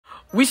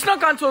We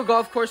snuck onto a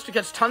golf course to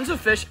catch tons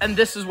of fish, and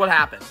this is what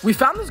happened. We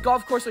found this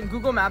golf course on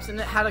Google Maps, and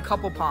it had a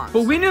couple ponds.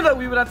 But we knew that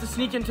we would have to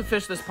sneak in to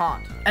fish this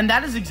pond. And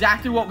that is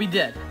exactly what we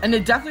did. And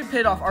it definitely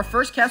paid off. Our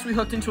first cast, we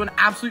hooked into an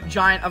absolute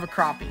giant of a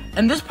crappie.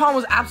 And this pond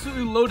was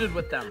absolutely loaded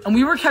with them. And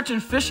we were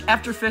catching fish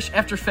after fish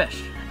after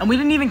fish. And we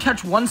didn't even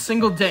catch one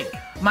single dink.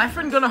 My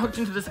friend Gunnar hooked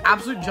into this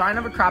absolute giant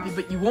of a crappie,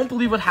 but you won't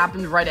believe what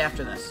happened right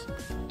after this.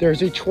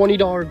 There's a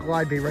 $20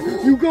 glide bait right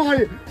now. You got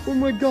it! Oh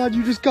my God,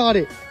 you just got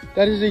it.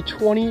 That is a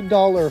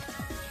 $20.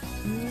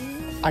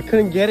 I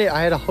couldn't get it.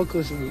 I had a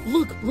hookless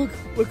loop. Look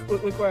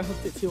where I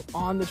hooked it to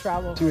on the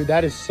travel. Dude,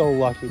 that is so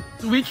lucky.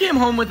 So we came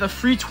home with a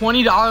free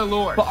 $20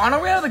 lure. But on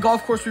our way out of the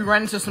golf course, we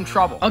ran into some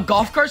trouble. A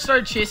golf cart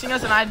started chasing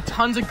us, and I had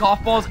tons of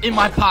golf balls in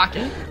my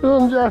pocket.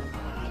 Jeff.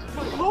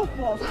 Golf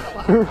balls.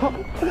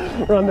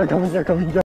 Run, they're coming, Jeff.